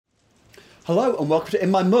Hello and welcome to In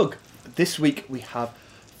My Mug. This week we have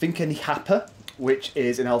Finca Ni Hapa, which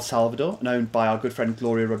is in El Salvador and owned by our good friend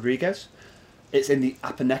Gloria Rodriguez. It's in the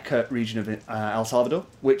Apaneca region of El Salvador,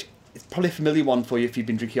 which is probably a familiar one for you if you've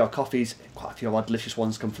been drinking our coffees. Quite a few of our delicious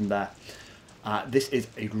ones come from there. This is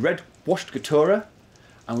a red washed Caturra,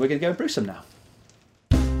 and we're going to go and brew some now.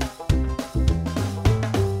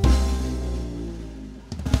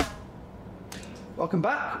 Welcome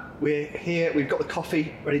back. We're here, we've got the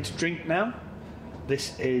coffee ready to drink now.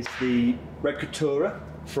 This is the red Caturra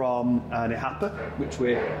from Ni Hapa, which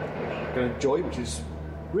we're going to enjoy, which is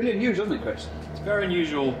really unusual, isn't it, Chris? It's a very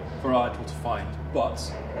unusual varietal to find, but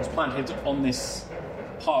it was planted on this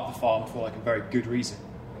part of the farm for like a very good reason.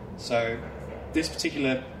 So this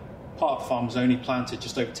particular part of the farm was only planted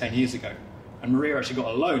just over 10 years ago, and Maria actually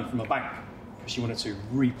got a loan from a bank because she wanted to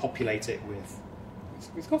repopulate it with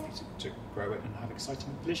coffee to grow it and have exciting,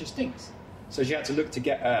 delicious things. So she had to look to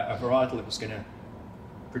get a varietal that was going to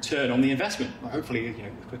return on the investment, hopefully, as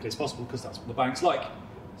quickly as possible, because that's what the bank's like.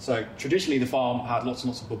 So traditionally, the farm had lots and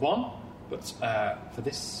lots of Bourbon, but for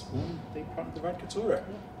this one, they planted the red Caturra.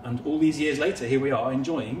 And all these years later, here we are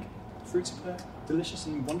enjoying the fruits of delicious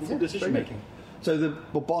and wonderful decision making. So the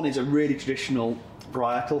Bourbon is a really traditional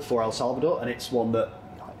varietal for El Salvador, and it's one that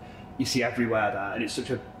you see everywhere there, and it's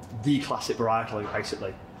such the classic varietal,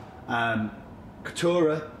 basically.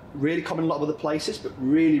 Caturra, really common in a lot of other places, but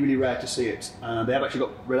really, really rare to see it. They have actually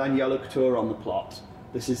got red and yellow Caturra on the plot.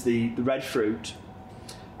 This is the red fruit,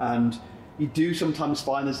 and you do sometimes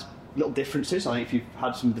find there's little differences. I think if you've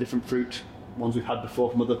had some of the different fruit ones we've had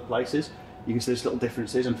before from other places, you can see there's little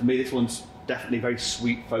differences, and for me this one's definitely very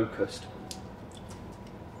sweet focused.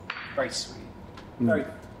 Very sweet, very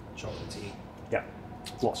chocolatey. Yeah,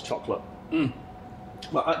 lots of chocolate.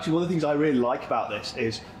 Well, actually, one of the things I really like about this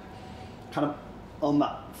is kind of on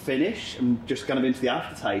that finish and just kind of into the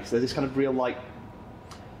aftertaste, there's this kind of real,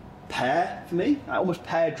 pear for me, almost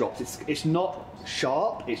pear drops. It's not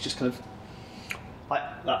sharp, it's just kind of like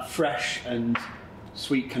that fresh and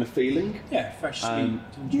sweet kind of feeling. Yeah, fresh, sweet, and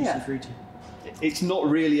juicy, fruity. It's not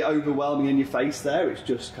really overwhelming in your face there, it's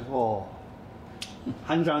just kind of,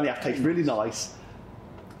 hangs around the aftertaste, really nice.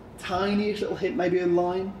 Tiniest little hint, maybe a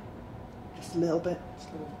lime. Just a little bit.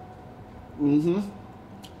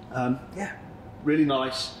 Yeah, really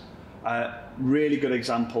nice. Really good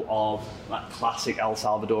example of that classic El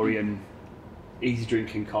Salvadorian easy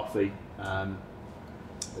drinking coffee.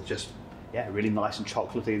 It's just, really nice and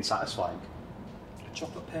chocolatey and satisfying. A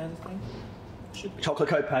chocolate pear thing? Chocolate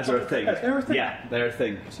coat pears are a thing. They're a thing? Yeah, they're a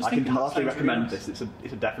thing. I can hardly recommend this. It's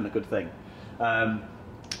a definite good thing.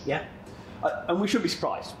 And we should be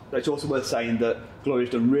surprised. It's also worth saying that Gloria's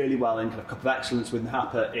done really well in kind of Cup of Excellence with Ni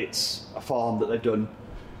Hapa. It's a farm that they've done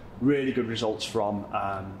really good results from.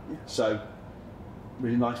 So,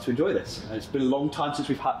 really nice to enjoy this. And it's been a long time since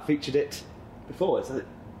we've featured it before. It's a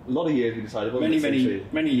lot of years we decided. Many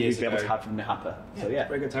years we'd be able to have from Ni Hapa. So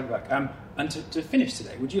very good to have it back. And to finish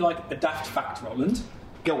today, would you like a daft fact, Roland?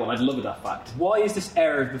 Go on, I'd love a daft fact. Why is this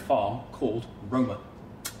area of the farm called Roma?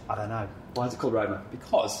 I don't know. Why is it called Roma?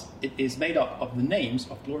 Because it is made up of the names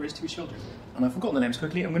of Gloria's two children. And I've forgotten the names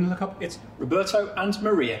quickly. I'm going to look up. It's Roberto and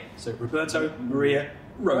Maria. So Roberto, Maria,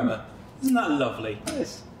 Roma. Isn't that lovely?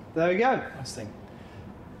 Yes. There we go. Nice thing.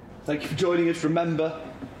 Thank you for joining us. Remember,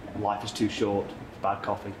 life is too short for bad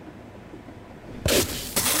coffee.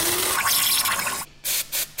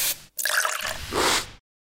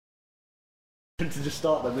 To just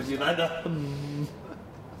start them, would you then?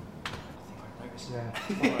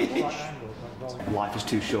 Life is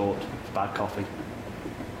too short for bad coffee.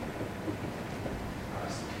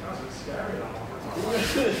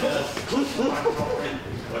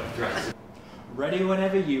 Ready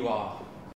whenever you are.